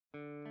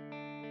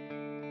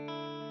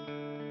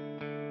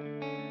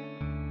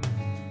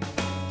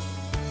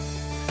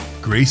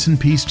Grace and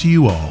peace to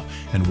you all,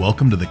 and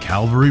welcome to the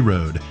Calvary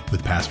Road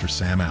with Pastor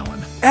Sam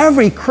Allen.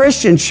 Every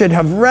Christian should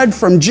have read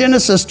from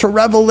Genesis to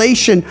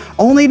Revelation,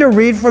 only to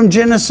read from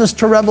Genesis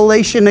to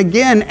Revelation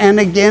again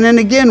and again and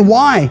again.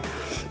 Why?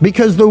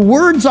 Because the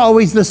word's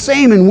always the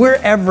same and we're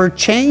ever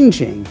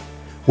changing.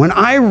 When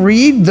I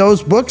read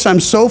those books I'm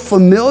so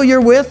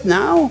familiar with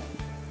now,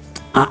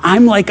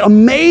 I'm like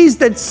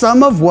amazed at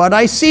some of what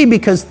I see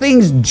because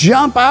things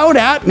jump out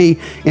at me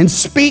and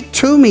speak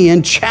to me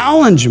and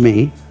challenge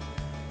me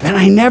that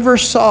I never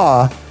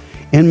saw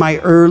in my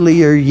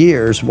earlier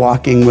years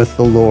walking with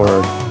the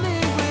Lord.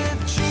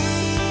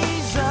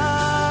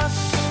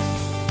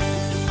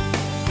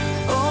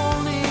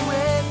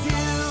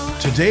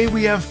 Today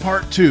we have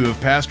part 2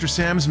 of Pastor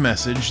Sam's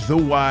message, The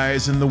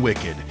Wise and the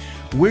Wicked.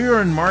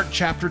 We're in Mark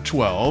chapter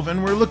 12,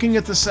 and we're looking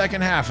at the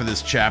second half of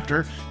this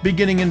chapter,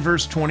 beginning in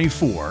verse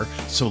 24,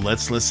 so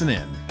let's listen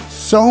in.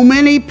 So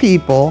many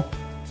people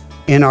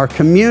in our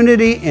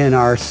community, in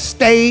our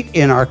state,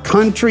 in our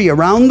country,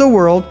 around the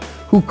world,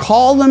 who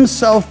call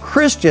themselves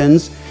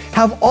Christians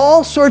have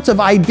all sorts of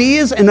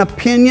ideas and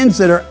opinions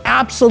that are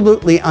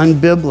absolutely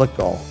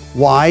unbiblical.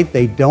 Why?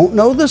 They don't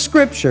know the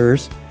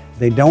scriptures.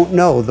 They don't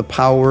know the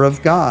power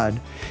of God.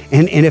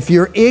 And if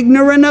you're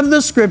ignorant of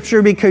the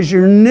scripture because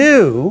you're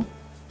new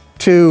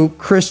to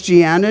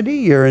Christianity,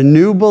 you're a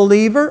new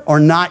believer or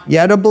not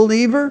yet a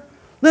believer,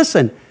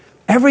 listen,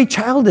 every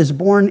child is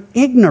born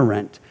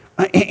ignorant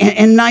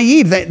and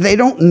naive. They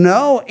don't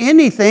know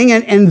anything,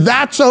 and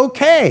that's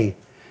okay.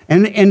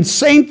 And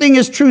same thing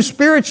is true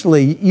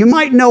spiritually. You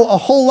might know a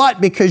whole lot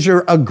because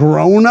you're a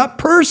grown-up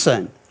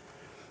person.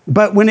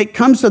 But when it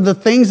comes to the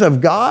things of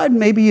God,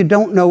 maybe you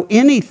don't know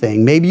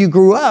anything. Maybe you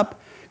grew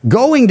up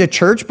going to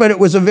church, but it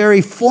was a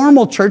very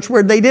formal church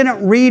where they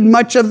didn't read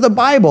much of the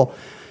Bible.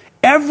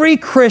 Every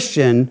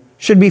Christian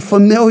should be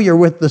familiar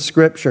with the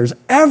scriptures.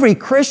 Every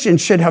Christian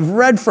should have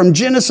read from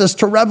Genesis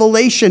to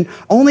Revelation,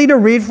 only to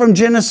read from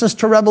Genesis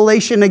to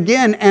Revelation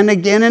again and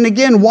again and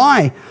again.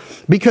 Why?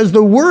 Because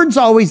the word's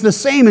always the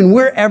same and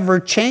we're ever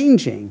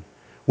changing.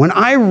 When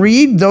I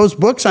read those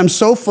books I'm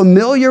so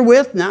familiar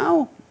with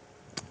now,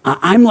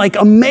 I'm like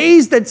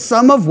amazed at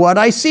some of what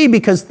I see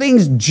because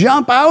things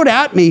jump out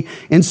at me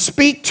and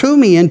speak to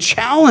me and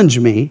challenge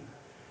me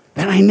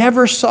that I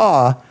never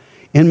saw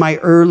in my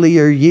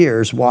earlier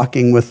years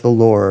walking with the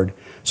Lord.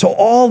 So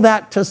all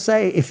that to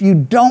say, if you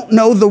don't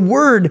know the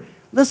word,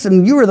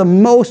 listen, you are the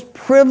most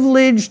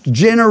privileged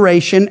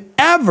generation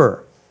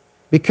ever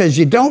because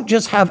you don't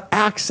just have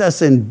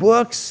access in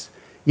books.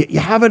 You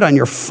have it on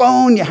your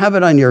phone, you have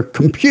it on your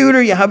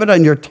computer, you have it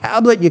on your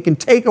tablet. You can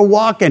take a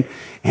walk and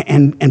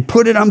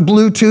put it on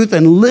Bluetooth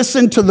and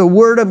listen to the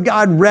Word of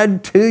God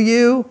read to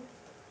you.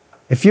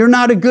 If you're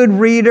not a good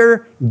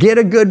reader, get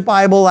a good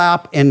Bible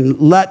app and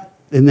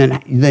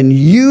then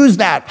use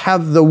that.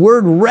 Have the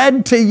Word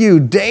read to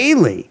you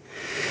daily.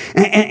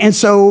 And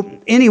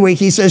so anyway,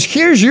 he says,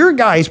 here's your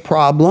guy's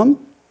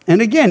problem.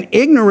 And again,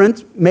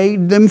 ignorance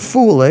made them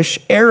foolish.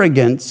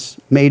 Arrogance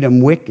made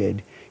them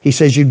wicked. He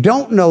says, you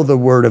don't know the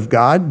Word of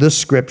God, the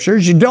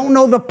Scriptures. You don't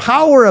know the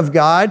power of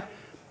God.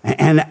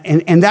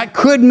 And that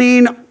could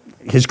mean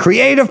His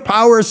creative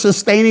power,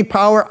 sustaining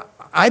power.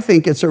 I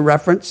think it's a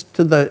reference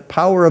to the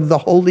power of the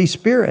Holy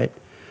Spirit,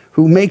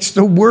 who makes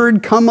the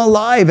Word come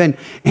alive and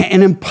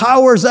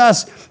empowers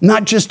us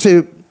not just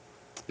to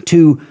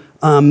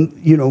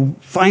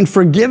find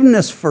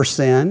forgiveness for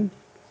sin,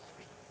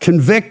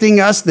 convicting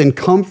us, then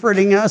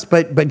comforting us,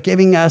 but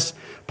giving us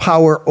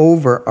power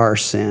over our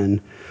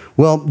sin.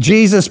 Well,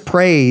 Jesus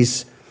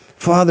prays,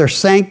 Father,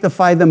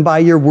 sanctify them by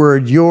your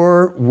word.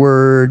 Your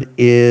word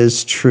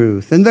is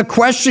truth. And the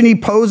question he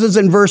poses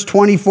in verse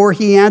 24,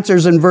 he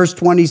answers in verse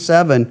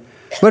 27.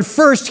 But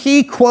first,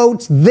 he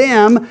quotes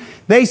them.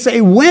 They say,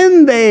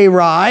 when they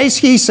rise,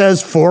 he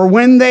says, for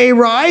when they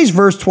rise,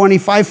 verse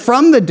 25,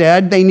 from the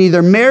dead, they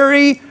neither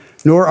marry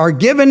nor are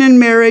given in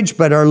marriage,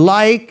 but are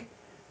like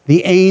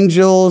the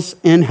angels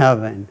in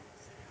heaven.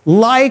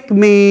 Like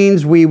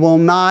means we will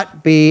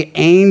not be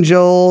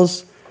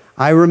angels.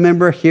 I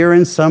remember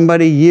hearing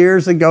somebody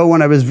years ago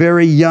when I was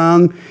very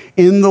young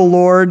in the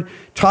Lord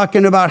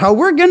talking about how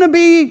we're going to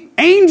be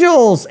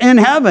angels in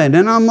heaven.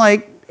 And I'm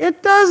like,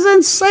 it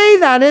doesn't say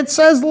that. It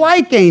says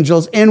like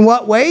angels. In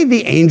what way?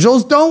 The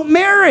angels don't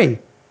marry.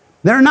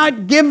 They're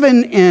not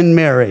given in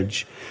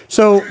marriage.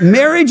 So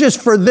marriage is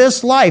for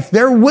this life.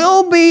 There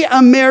will be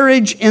a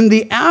marriage in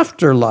the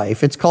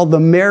afterlife. It's called the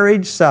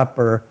marriage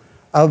supper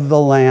of the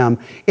Lamb.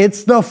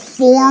 It's the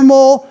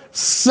formal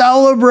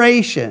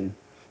celebration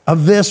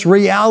of this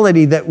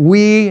reality that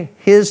we,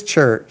 His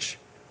church,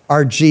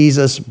 are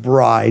Jesus'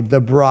 bride,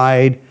 the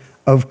bride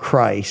of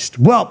Christ.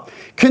 Well,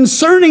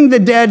 concerning the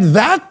dead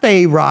that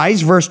they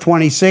rise, verse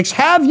 26,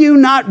 have you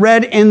not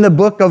read in the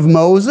book of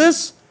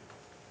Moses,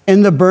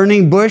 in the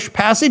burning bush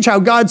passage, how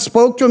God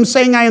spoke to him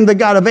saying, I am the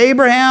God of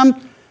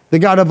Abraham, the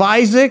God of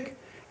Isaac,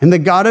 and the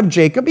God of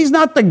Jacob. He's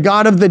not the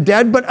God of the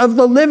dead, but of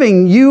the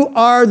living. You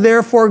are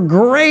therefore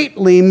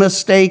greatly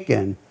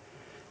mistaken.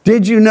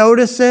 Did you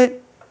notice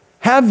it?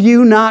 have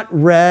you not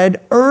read?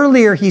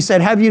 Earlier he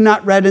said, have you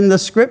not read in the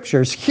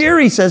scriptures? Here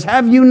he says,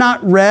 have you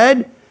not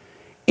read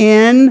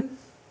in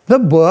the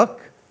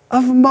book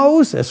of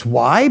Moses?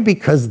 Why?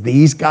 Because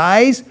these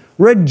guys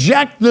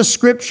reject the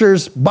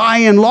scriptures by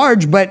and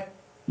large, but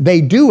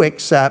they do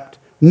accept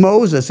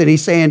Moses. And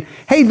he's saying,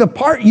 hey, the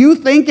part you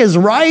think is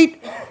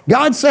right,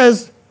 God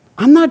says,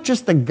 I'm not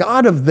just the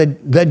God of the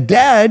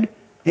dead.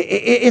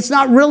 It's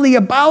not really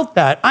about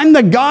that. I'm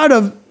the God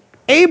of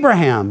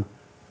Abraham,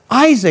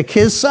 Isaac,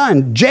 his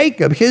son,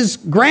 Jacob, his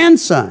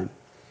grandson.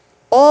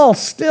 All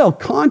still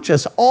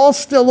conscious, all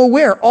still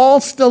aware, all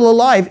still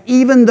alive,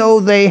 even though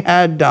they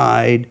had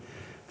died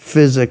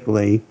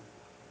physically.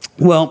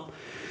 Well,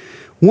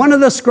 one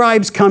of the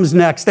scribes comes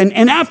next, and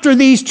after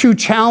these two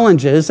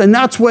challenges, and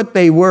that's what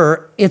they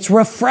were, it's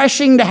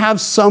refreshing to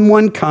have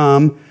someone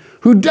come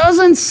who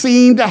doesn't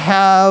seem to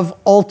have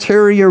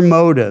ulterior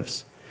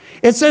motives.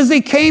 It says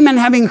they came, and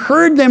having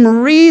heard them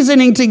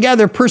reasoning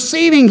together,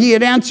 perceiving he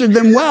had answered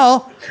them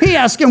well, he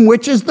asked him,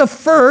 which is the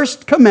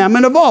first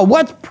commandment of all?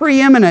 What's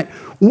preeminent?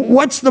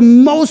 What's the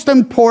most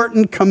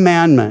important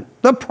commandment?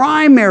 The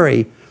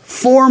primary,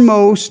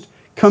 foremost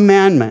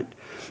commandment.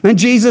 And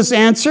Jesus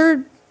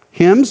answered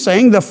him,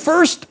 saying, the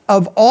first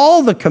of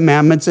all the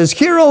commandments is,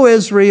 hear, O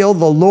Israel,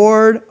 the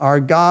Lord our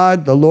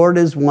God, the Lord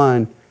is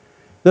one.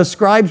 The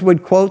scribes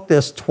would quote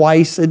this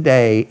twice a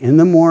day, in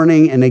the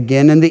morning and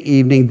again in the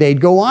evening.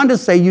 They'd go on to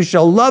say, you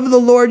shall love the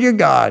Lord your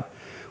God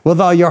with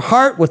all your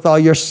heart, with all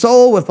your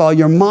soul, with all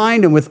your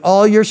mind, and with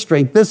all your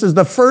strength. This is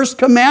the first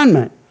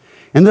commandment.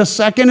 And the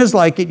second is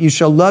like it, you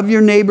shall love your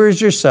neighbor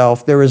as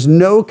yourself. There is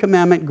no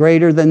commandment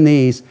greater than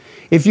these.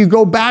 If you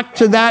go back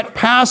to that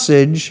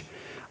passage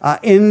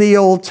in the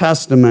Old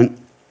Testament,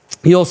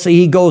 you'll see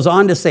he goes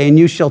on to say, and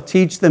you shall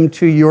teach them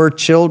to your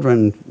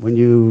children when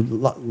you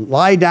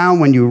lie down,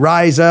 when you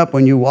rise up,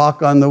 when you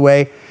walk on the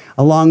way,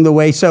 along the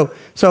way. So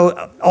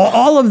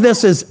all of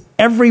this is,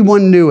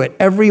 everyone knew it.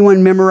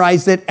 Everyone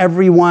memorized it.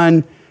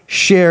 Everyone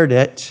shared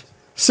it.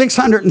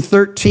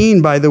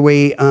 613, by the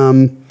way,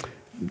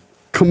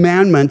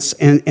 commandments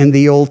in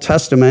the Old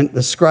Testament.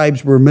 The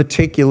scribes were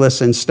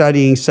meticulous in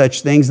studying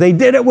such things. They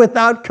did it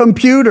without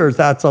computers.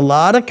 That's a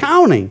lot of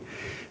counting.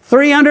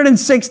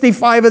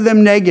 365 of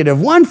them negative,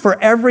 one for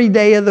every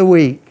day of the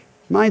week.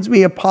 Reminds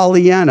me of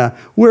Pollyanna.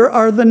 Where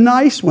are the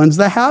nice ones,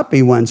 the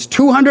happy ones?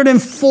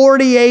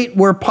 248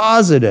 were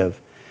positive.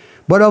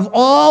 But of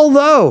all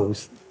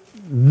those,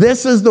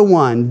 this is the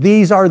one.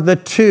 These are the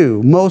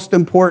two most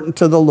important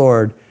to the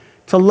Lord.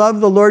 To love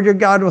the Lord your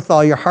God with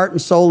all your heart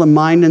and soul and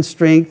mind and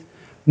strength.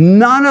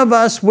 None of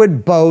us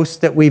would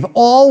boast that we've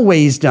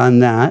always done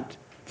that.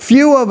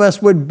 Few of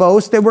us would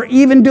boast that we're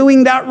even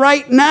doing that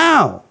right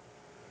now.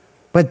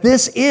 But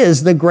this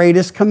is the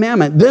greatest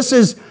commandment. This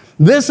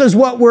is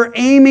what we're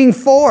aiming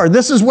for.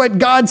 This is what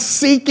God's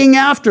seeking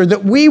after,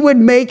 that we would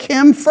make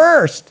him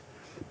first.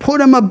 Put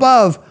him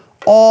above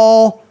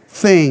all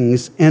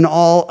things and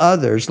all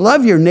others.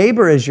 Love your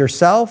neighbor as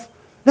yourself.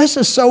 This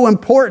is so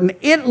important.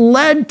 It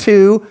led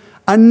to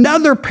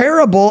another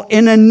parable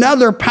in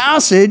another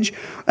passage,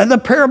 the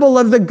parable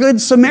of the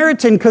Good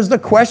Samaritan, because the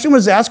question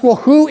was asked, well,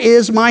 who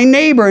is my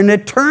neighbor? And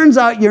it turns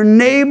out your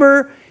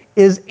neighbor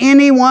is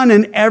anyone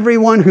and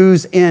everyone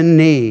who's in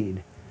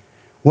need.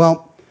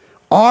 Well,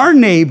 our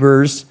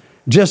neighbors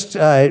just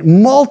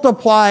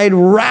multiplied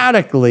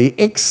radically,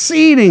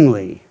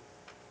 exceedingly.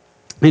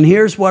 And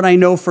here's what I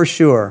know for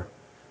sure.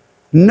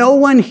 No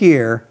one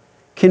here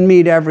can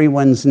meet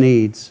everyone's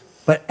needs,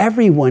 but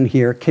everyone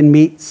here can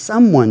meet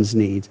someone's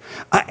needs.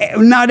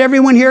 Not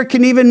everyone here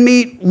can even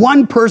meet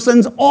one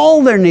person's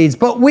all their needs,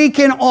 but we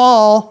can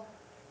all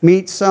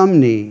meet some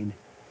need.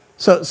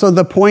 So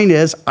the point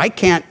is, I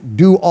can't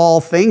do all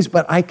things,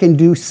 but I can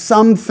do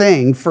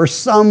something for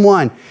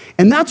someone.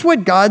 And that's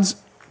what God's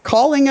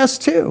calling us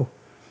to.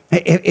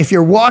 If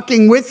you're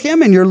walking with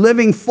him and you're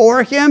living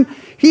for him,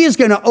 he is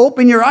going to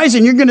open your eyes,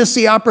 and you're going to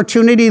see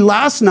opportunity.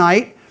 Last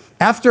night,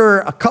 after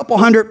a couple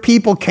hundred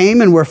people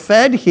came and were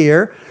fed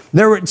here,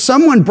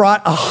 someone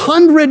brought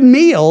 100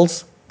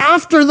 meals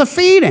after the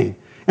feeding.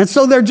 And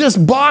so they're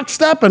just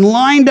boxed up and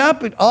lined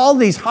up, all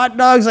these hot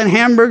dogs and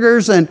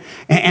hamburgers and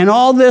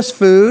all this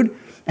food.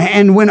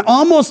 And when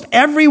almost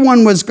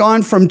everyone was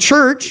gone from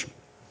church,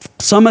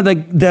 some of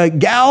the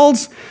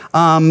gals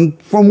from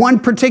one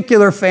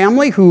particular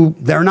family who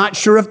they're not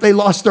sure if they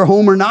lost their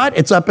home or not.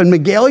 It's up in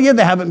Magalia.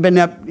 They haven't been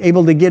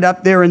able to get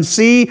up there and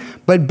see.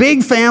 But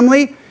big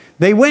family,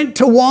 they went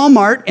to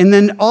Walmart, and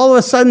then all of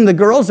a sudden the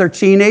girls, they're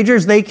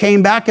teenagers, they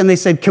came back and they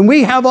said, can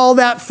we have all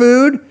that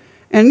food?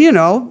 And,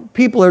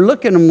 people are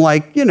looking at them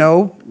like,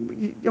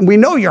 we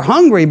know you're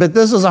hungry, but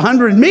this is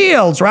 100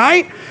 meals,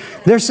 right?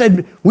 They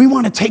said, we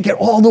want to take it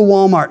all to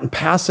Walmart and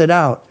pass it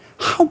out.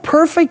 How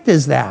perfect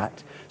is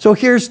that? So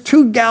here's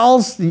two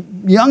gals,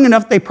 young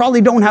enough, they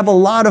probably don't have a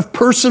lot of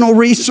personal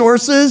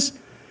resources,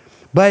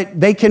 but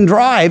they can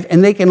drive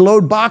and they can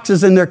load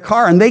boxes in their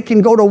car and they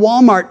can go to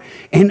Walmart.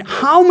 And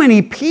how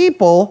many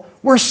people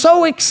were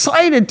so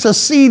excited to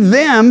see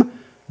them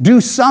do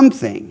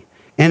something?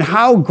 And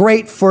how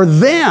great for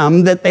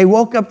them that they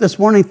woke up this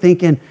morning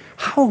thinking,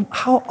 how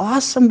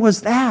awesome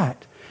was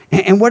that?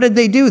 And what did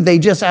they do? They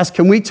just asked,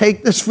 can we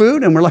take this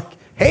food? And we're like,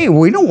 hey,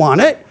 we don't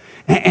want it.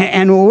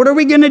 And what are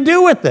we going to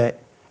do with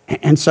it?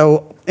 And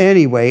so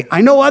anyway,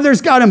 I know others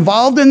got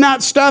involved in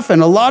that stuff,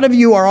 and a lot of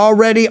you are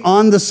already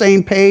on the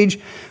same page.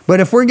 But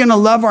if we're going to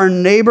love our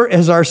neighbor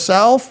as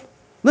ourselves,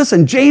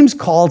 listen, James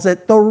calls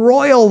it the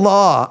royal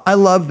law. I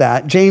love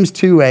that. James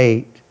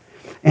 2:8.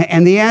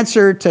 And the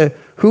answer to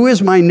who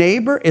is my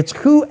neighbor? It's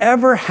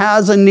whoever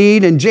has a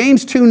need. And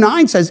James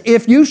 2:9 says,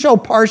 if you show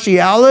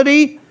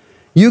partiality,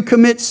 you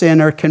commit sin,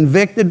 or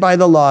convicted by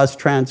the law as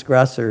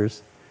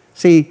transgressors.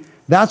 See,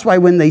 that's why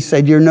when they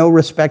said you're no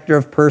respecter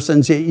of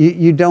persons,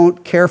 you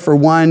don't care for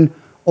one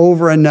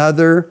over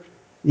another.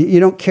 You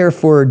don't care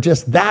for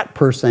just that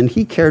person.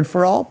 He cared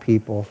for all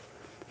people.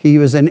 He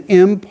was an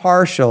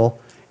impartial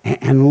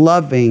and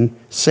loving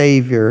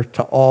Savior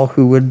to all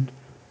who would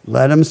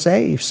let him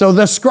save. So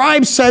the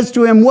scribe says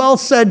to him, well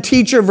said,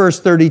 teacher, verse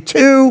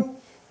 32,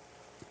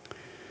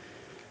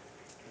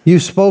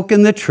 you've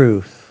spoken the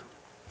truth.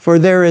 For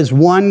there is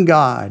one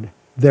God,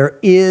 there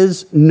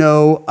is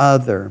no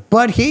other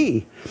but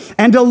he.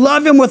 And to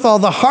love him with all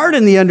the heart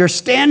and the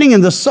understanding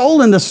and the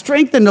soul and the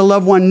strength, and to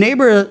love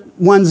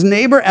one's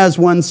neighbor as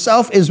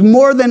oneself is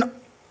more than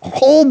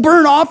whole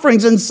burnt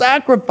offerings and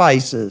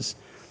sacrifices.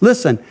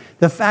 Listen,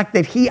 the fact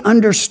that he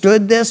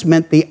understood this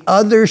meant the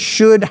others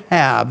should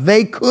have.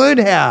 They could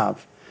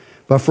have.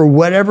 But for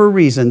whatever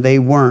reason, they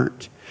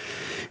weren't.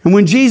 And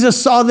when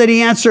Jesus saw that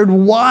he answered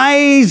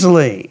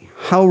wisely,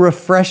 how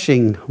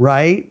refreshing,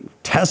 right?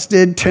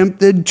 Tested,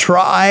 tempted,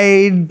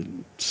 tried,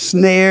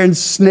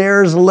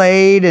 snares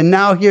laid, and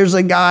now here's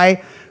a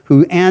guy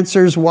who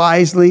answers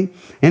wisely.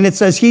 And it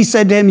says, he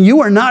said to him,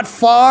 you are not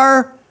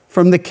far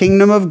from the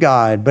kingdom of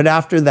God. But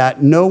after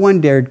that, no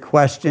one dared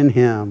question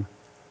him.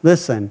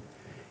 Listen,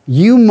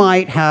 you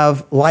might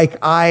have, like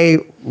I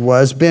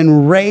was,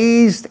 been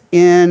raised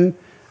in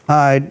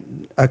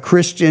a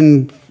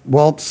Christian,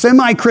 well,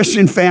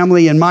 semi-Christian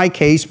family in my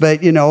case,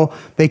 but, you know,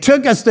 they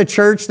took us to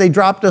church, they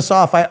dropped us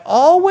off. I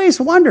always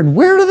wondered,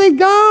 where do they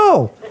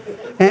go?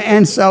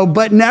 And so,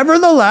 but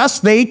nevertheless,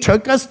 they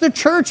took us to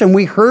church, and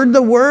we heard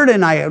the word,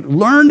 and I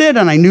learned it,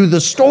 and I knew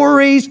the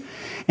stories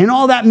and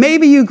all that.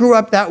 Maybe you grew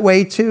up that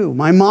way too.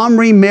 My mom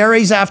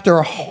remarries after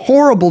a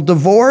horrible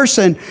divorce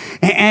and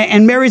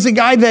marries a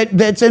guy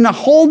that's in a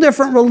whole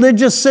different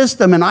religious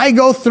system. And I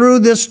go through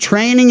this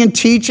training and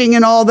teaching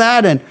and all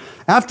that. And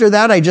after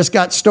that, I just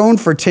got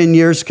stoned for 10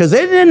 years because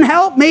it didn't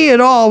help me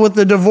at all with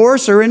the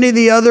divorce or any of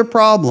the other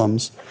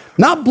problems.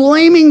 Not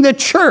blaming the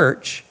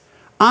church.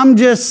 I'm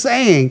just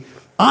saying,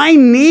 I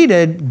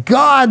needed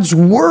God's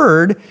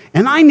word,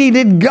 and I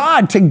needed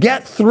God to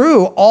get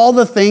through all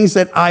the things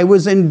that I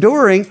was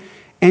enduring,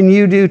 and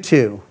you do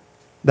too.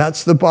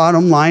 That's the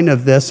bottom line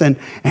of this.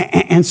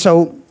 And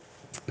so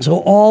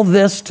all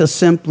this to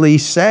simply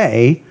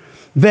say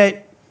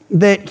that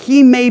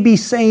he may be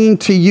saying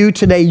to you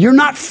today, you're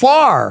not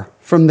far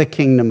from the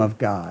kingdom of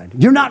God.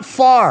 You're not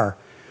far.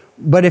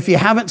 But if you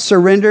haven't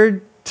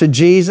surrendered to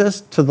Jesus,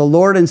 to the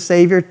Lord and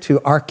Savior,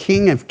 to our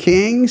King of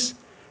Kings,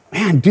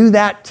 man, do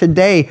that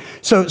today.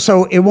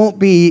 So it won't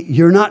be,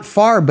 you're not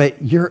far,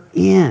 but you're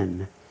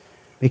in.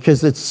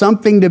 Because it's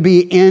something to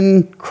be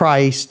in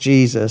Christ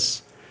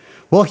Jesus.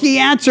 Well, he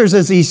answers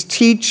as he's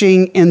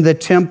teaching in the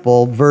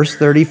temple, verse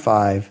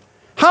 35.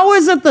 How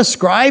is it the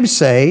scribes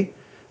say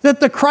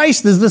that the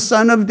Christ is the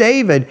son of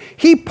David?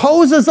 He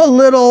poses a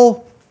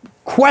little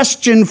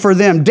question for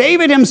them.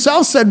 David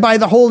himself said by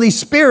the Holy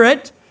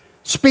Spirit,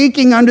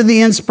 speaking under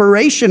the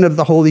inspiration of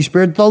the Holy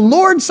Spirit, the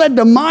Lord said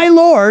to my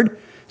Lord,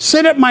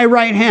 sit at my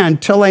right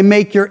hand till I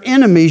make your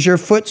enemies your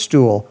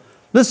footstool.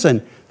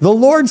 Listen, the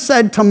Lord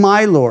said to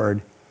my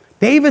Lord.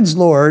 David's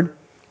Lord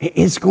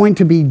is going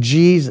to be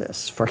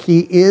Jesus, for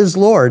he is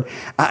Lord.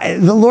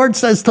 The Lord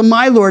says to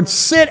my Lord,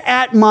 sit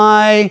at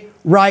my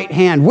right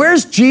hand.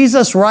 Where's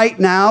Jesus right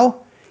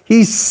now?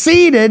 He's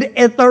seated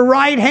at the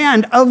right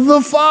hand of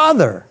the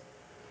Father.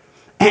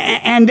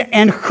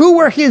 And who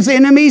were his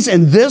enemies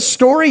in this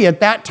story at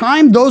that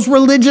time? Those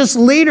religious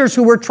leaders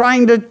who were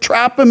trying to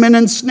trap him and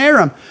ensnare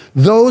him.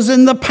 Those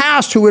in the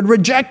past who had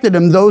rejected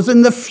him. Those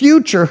in the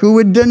future who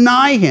would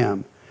deny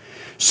him.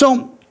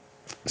 So,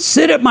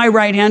 sit at my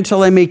right hand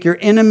till I make your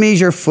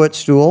enemies your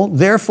footstool.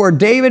 Therefore,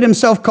 David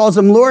himself calls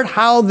him Lord.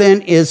 How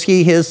then is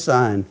he his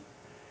son?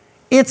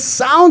 It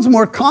sounds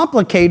more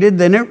complicated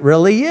than it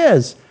really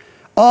is.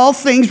 All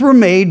things were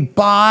made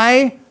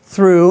by,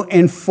 through,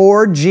 and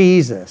for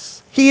Jesus.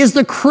 He is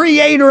the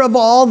creator of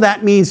all.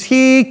 That means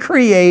he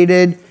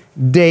created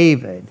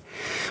David.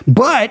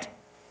 But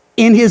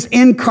in his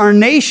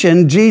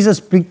incarnation, Jesus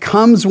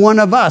becomes one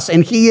of us,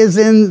 and he is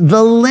in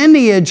the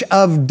lineage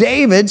of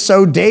David.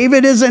 So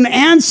David is an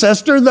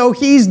ancestor, though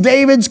he's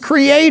David's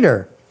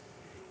creator.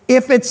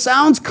 If it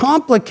sounds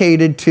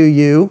complicated to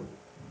you,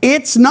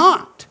 it's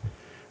not.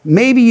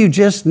 Maybe you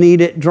just need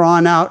it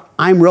drawn out.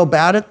 I'm real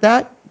bad at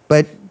that,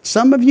 but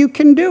some of you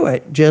can do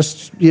it.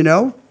 Just,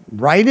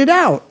 write it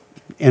out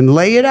and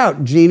lay it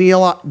out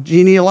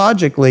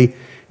genealogically.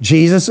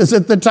 Jesus is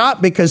at the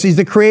top because he's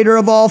the creator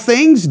of all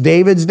things.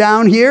 David's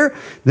down here.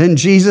 Then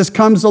Jesus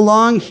comes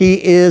along.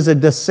 He is a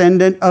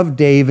descendant of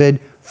David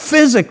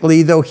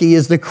physically, though he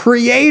is the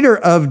creator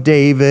of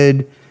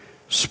David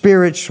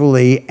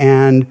spiritually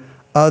and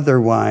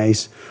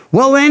otherwise.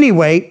 Well,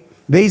 anyway,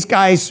 these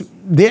guys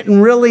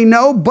didn't really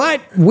know,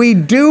 but we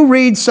do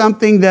read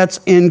something that's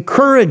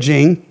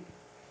encouraging,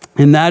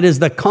 and that is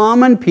the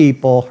common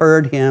people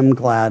heard him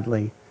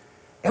gladly.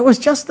 It was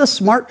just the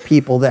smart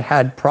people that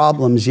had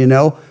problems, you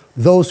know.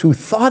 Those who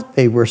thought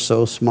they were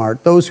so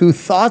smart, those who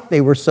thought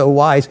they were so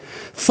wise,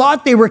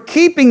 thought they were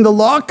keeping the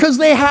law because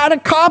they had a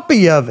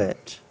copy of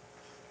it.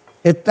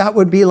 That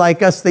would be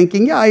like us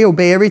thinking, yeah, I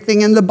obey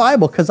everything in the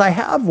Bible because I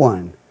have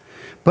one.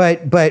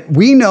 But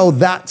we know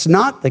that's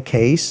not the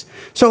case.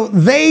 So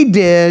they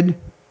did,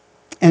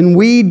 and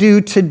we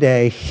do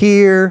today,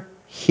 hear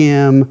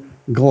him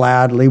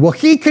gladly. Well,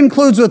 he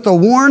concludes with a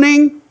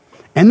warning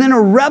and then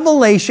a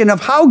revelation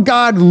of how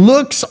God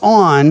looks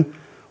on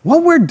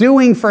what we're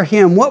doing for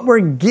him, what we're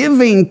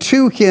giving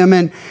to him,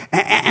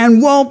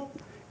 and well,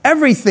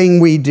 everything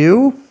we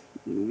do,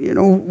 you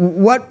know,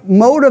 what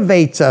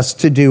motivates us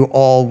to do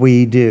all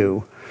we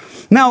do.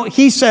 Now,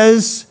 he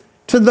says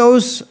to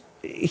those,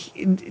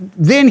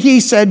 then he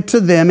said to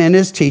them in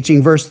his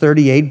teaching, verse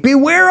 38,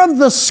 beware of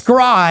the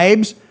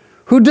scribes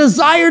who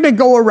desire to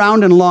go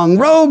around in long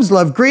robes,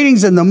 love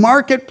greetings in the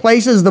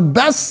marketplaces, the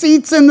best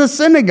seats in the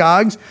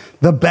synagogues,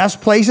 the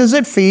best places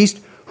at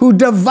feast, who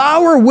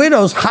devour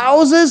widows'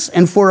 houses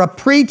and for a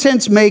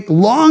pretense make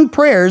long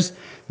prayers.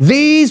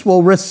 These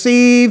will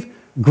receive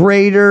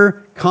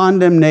greater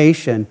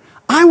condemnation.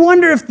 I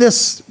wonder if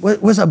this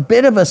was a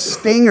bit of a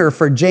stinger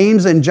for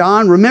James and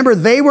John. Remember,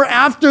 they were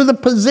after the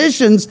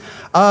positions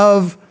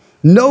of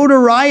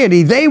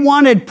notoriety. They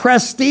wanted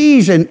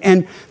prestige,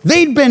 and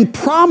they'd been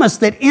promised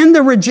that in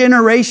the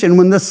regeneration,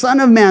 when the Son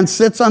of Man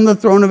sits on the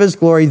throne of his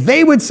glory,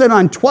 they would sit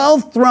on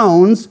 12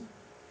 thrones,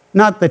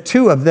 not the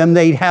two of them,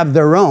 they'd have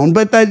their own,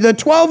 but the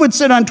 12 would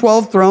sit on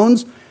 12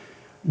 thrones,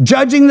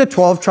 judging the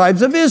 12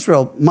 tribes of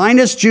Israel.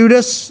 Minus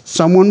Judas,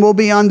 someone will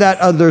be on that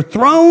other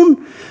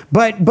throne.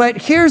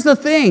 But here's the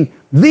thing.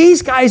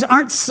 These guys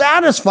aren't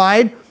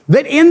satisfied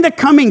that in the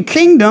coming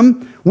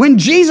kingdom, when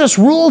Jesus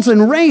rules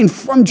and reigns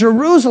from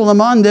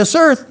Jerusalem on this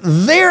earth,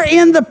 they're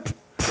in the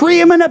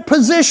preeminent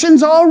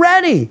positions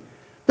already.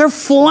 They're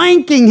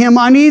flanking him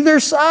on either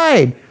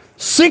side.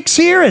 6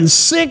 here and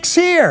 6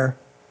 here.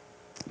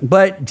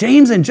 But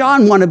James and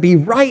John want to be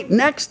right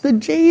next to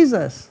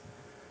Jesus.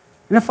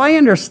 And if I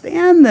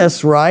understand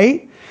this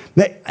right,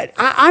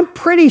 I'm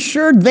pretty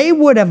sure they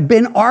would have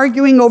been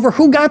arguing over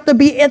who got to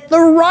be at the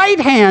right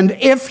hand.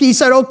 If he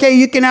said, okay,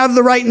 you can have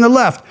the right and the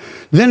left,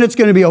 then it's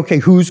going to be, okay,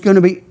 who's going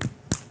to be,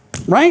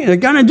 right? They're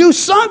going to do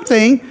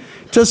something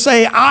to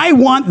say, I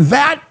want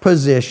that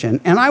position.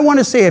 And I want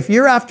to say, if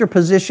you're after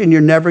position,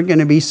 you're never going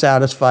to be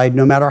satisfied,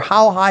 no matter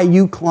how high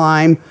you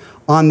climb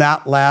on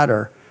that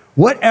ladder.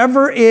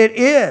 Whatever it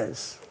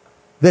is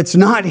that's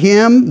not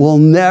him will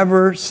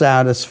never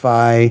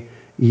satisfy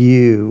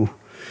you.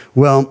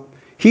 Well,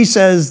 he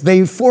says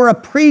they for a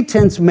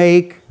pretense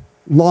make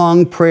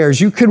long prayers.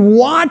 You could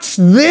watch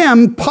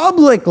them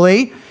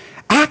publicly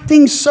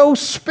acting so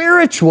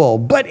spiritual,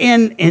 but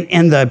in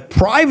the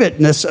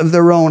privateness of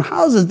their own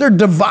houses, they're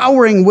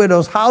devouring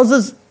widows'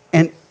 houses,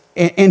 and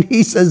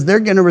he says they're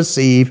going to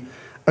receive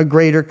a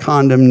greater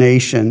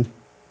condemnation.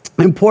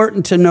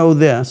 Important to know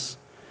this.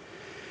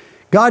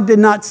 God did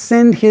not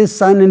send his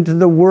Son into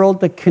the world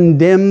to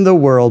condemn the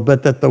world,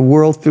 but that the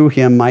world through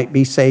him might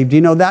be saved.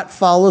 You know, that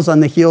follows on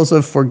the heels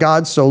of, for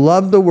God so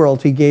loved the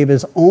world, he gave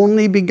his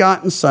only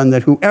begotten Son,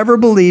 that whoever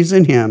believes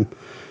in him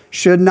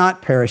should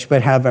not perish,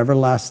 but have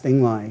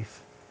everlasting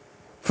life.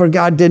 For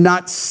God did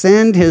not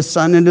send his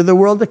Son into the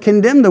world to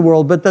condemn the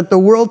world, but that the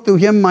world through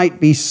him might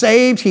be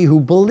saved. He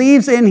who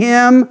believes in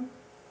him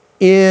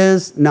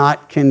is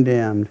not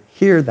condemned.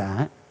 Hear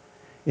that.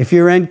 If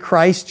you're in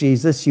Christ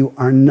Jesus, you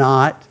are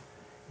not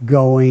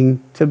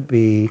going to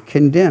be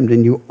condemned,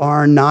 and you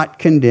are not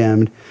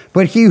condemned.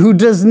 But he who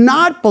does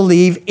not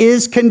believe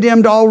is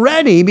condemned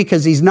already,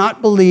 because he's not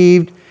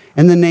believed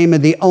in the name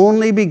of the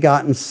only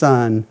begotten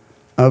Son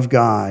of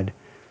God.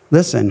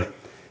 Listen,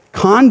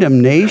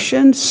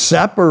 condemnation,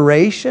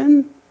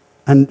 separation,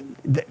 and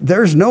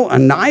there's no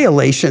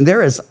annihilation.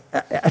 There is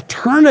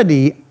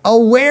eternity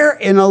aware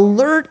and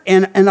alert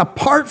and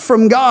apart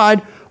from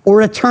God,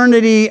 or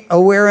eternity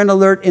aware and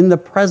alert in the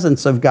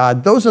presence of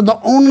God. Those are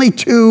the only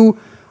two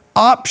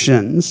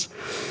options.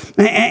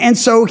 And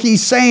so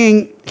he's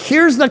saying,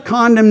 here's the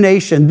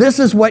condemnation. This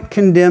is what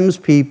condemns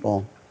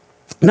people.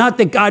 Not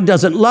that God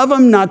doesn't love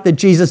them, not that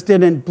Jesus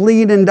didn't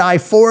bleed and die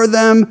for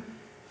them,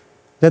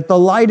 that the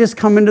light has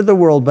come into the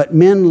world, but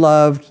men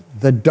loved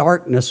the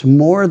darkness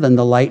more than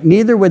the light.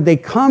 Neither would they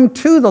come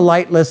to the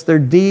light lest their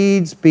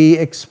deeds be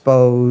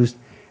exposed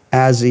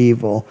as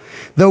evil.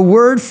 The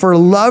word for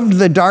loved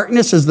the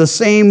darkness is the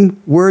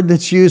same word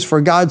that's used for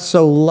God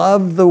so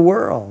loved the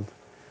world.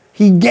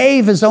 He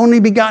gave his only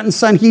begotten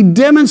Son. He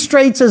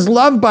demonstrates his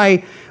love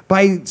by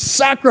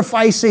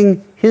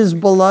sacrificing his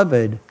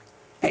beloved.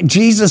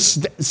 Jesus,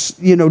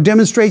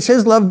 demonstrates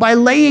his love by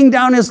laying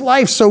down his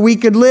life so we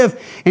could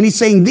live. And he's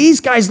saying these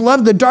guys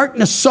love the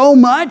darkness so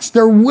much,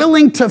 they're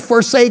willing to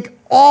forsake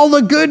all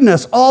the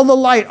goodness, all the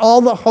light,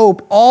 all the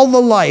hope, all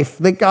the life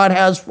that God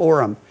has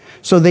for them,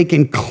 so they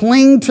can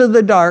cling to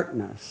the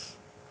darkness.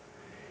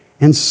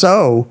 And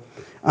so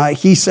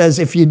he says,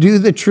 if you do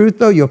the truth,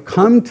 though, you'll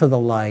come to the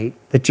light,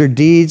 that your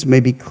deeds may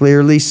be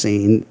clearly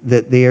seen,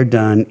 that they are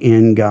done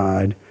in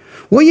God.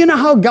 Well, you know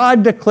how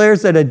God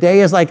declares that a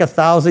day is like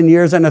 1,000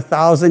 years and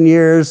 1,000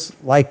 years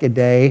like a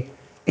day?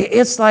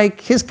 It's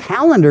like his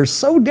calendar is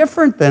so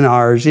different than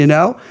ours,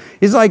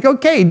 He's like,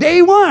 okay,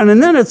 day one.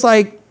 And then it's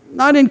like,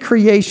 not in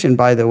creation,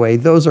 by the way.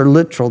 Those are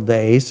literal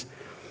days.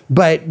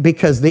 But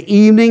because the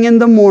evening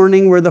and the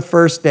morning were the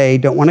first day,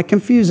 don't want to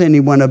confuse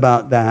anyone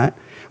about that.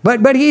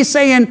 But he's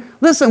saying,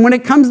 listen, when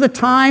it comes to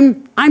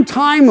time, I'm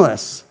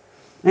timeless.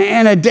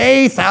 And a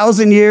day,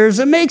 1,000 years,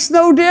 it makes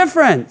no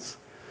difference.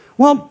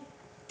 Well,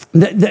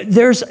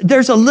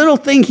 there's a little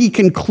thing he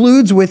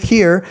concludes with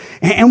here,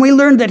 and we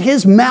learned that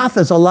his math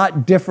is a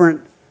lot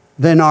different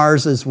than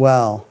ours as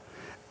well.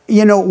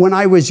 When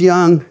I was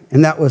young,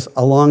 and that was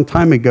a long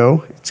time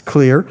ago, it's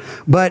clear,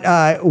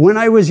 but when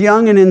I was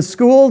young and in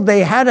school,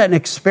 they had an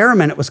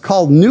experiment. It was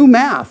called New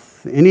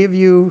Math. Any of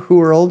you who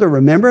are older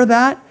remember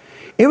that?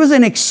 It was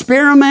an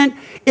experiment.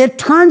 It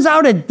turns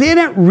out it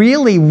didn't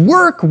really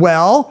work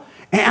well.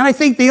 And I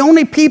think the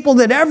only people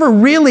that ever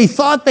really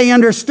thought they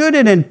understood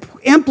it and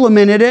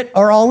implemented it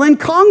are all in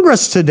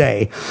Congress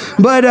today.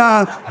 But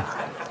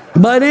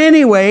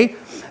anyway,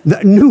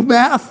 the New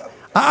Math,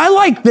 I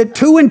like that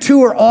 2 and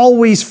 2 are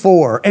always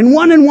 4, and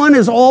 1 and 1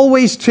 is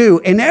always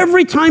 2. And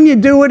every time you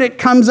do it, it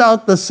comes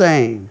out the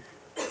same.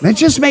 It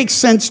just makes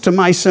sense to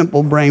my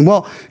simple brain.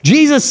 Well,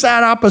 Jesus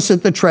sat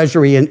opposite the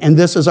treasury, and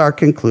this is our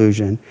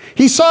conclusion.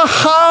 He saw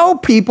how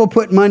people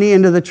put money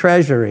into the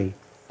treasury.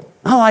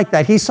 I like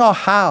that. He saw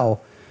how.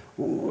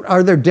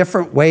 Are there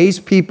different ways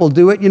people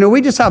do it?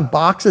 We just have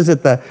boxes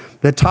at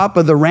the top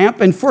of the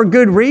ramp, and for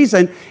good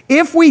reason.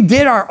 If we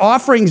did our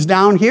offerings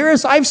down here,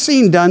 as I've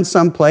seen done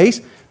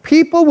someplace,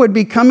 people would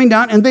be coming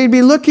down and they'd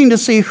be looking to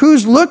see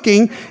who's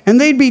looking,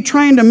 and they'd be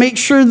trying to make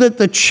sure that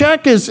the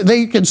check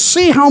they can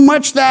see how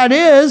much that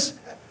is.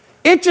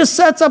 It just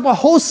sets up a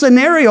whole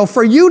scenario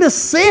for you to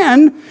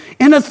sin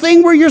in a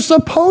thing where you're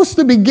supposed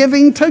to be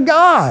giving to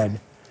God.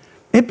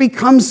 It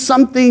becomes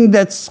something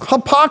that's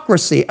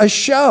hypocrisy, a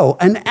show,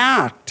 an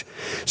act.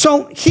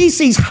 So he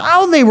sees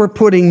how they were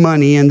putting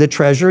money in the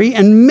treasury,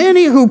 and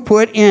many who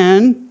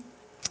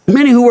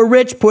were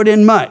rich put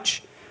in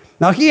much.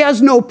 Now he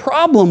has no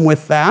problem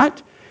with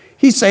that.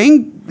 He's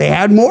saying they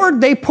had more,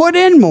 they put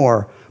in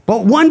more.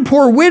 But one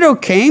poor widow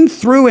came,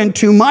 threw in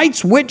 2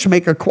 mites, which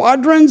make a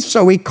quadrans.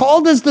 So he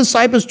called his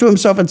disciples to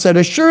himself and said,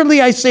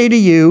 assuredly I say to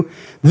you,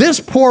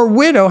 this poor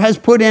widow has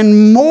put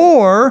in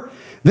more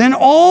than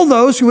all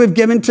those who have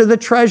given to the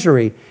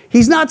treasury.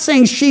 He's not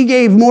saying she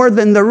gave more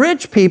than the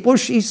rich people.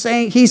 He's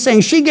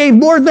saying she gave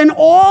more than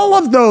all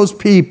of those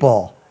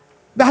people.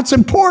 That's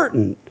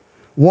important.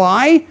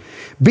 Why?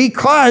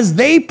 Because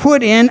they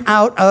put in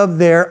out of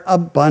their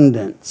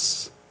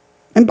abundance.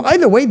 And by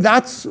the way,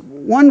 that's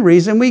one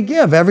reason we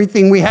give.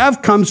 Everything we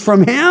have comes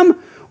from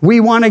him. We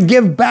want to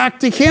give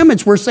back to him.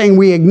 We're saying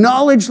we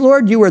acknowledge,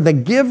 Lord, you are the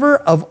giver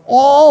of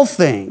all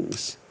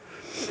things.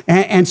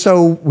 And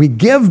so we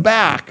give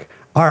back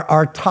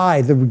our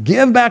tithe, we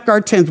give back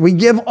our tenth, we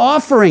give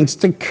offerings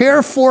to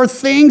care for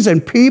things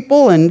and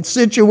people and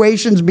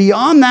situations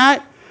beyond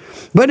that.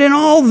 But in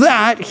all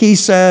that, he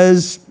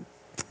says,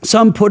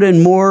 some put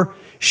in more,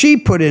 she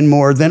put in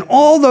more than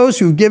all those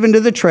who've given to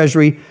the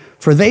treasury,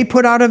 for they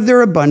put out of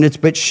their abundance,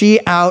 but she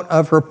out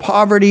of her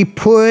poverty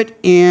put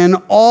in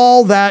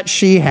all that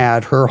she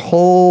had, her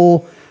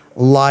whole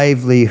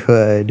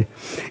livelihood.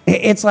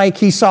 It's like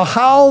he saw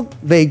how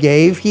they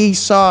gave, he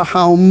saw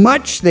how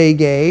much they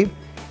gave,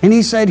 and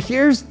he said,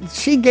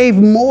 she gave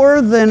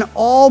more than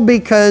all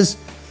because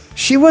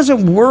she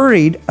wasn't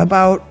worried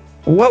about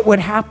what would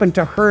happen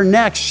to her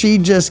next. She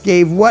just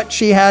gave what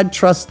she had,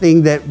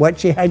 trusting that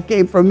what she had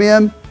came from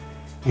him,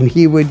 and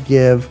he would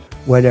give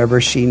whatever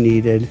she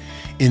needed.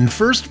 In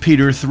 1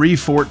 Peter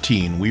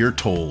 3:14, we are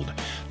told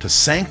to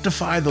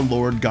sanctify the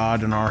Lord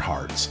God in our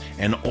hearts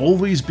and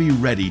always be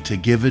ready to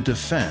give a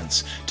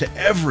defense to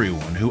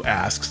everyone who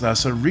asks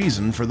us a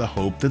reason for the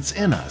hope that's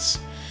in us.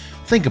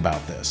 Think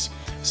about this.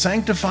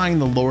 Sanctifying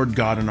the Lord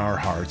God in our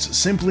hearts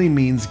simply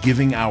means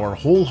giving our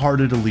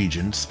wholehearted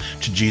allegiance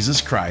to Jesus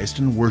Christ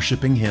and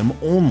worshiping him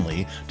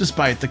only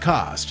despite the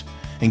cost.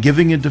 And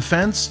giving a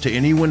defense to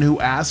anyone who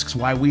asks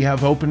why we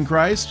have hope in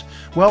Christ?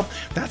 Well,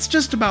 that's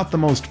just about the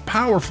most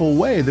powerful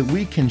way that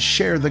we can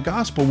share the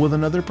gospel with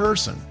another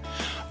person.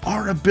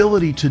 Our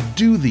ability to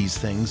do these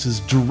things is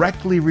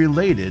directly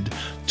related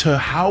to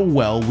how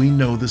well we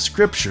know the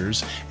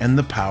Scriptures and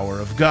the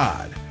power of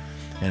God.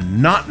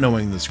 And not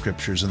knowing the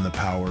Scriptures and the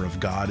power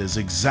of God is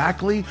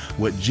exactly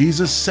what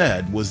Jesus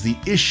said was the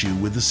issue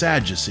with the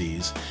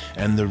Sadducees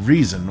and the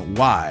reason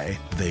why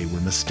they were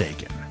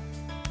mistaken.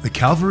 The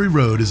Calvary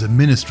Road is a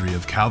ministry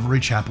of Calvary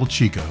Chapel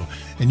Chico,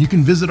 and you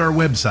can visit our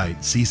website,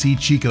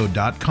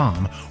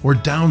 ccchico.com, or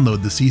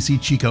download the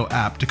CC Chico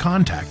app to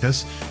contact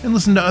us and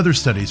listen to other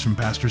studies from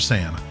Pastor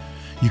Sam.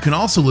 You can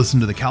also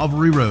listen to The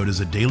Calvary Road as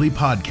a daily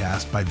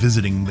podcast by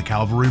visiting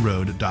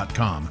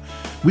thecalvaryroad.com.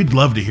 We'd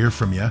love to hear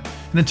from you,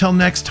 and until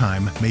next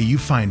time, may you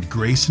find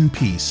grace and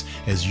peace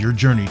as your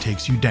journey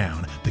takes you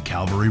down the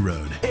Calvary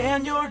Road.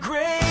 And your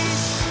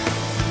grace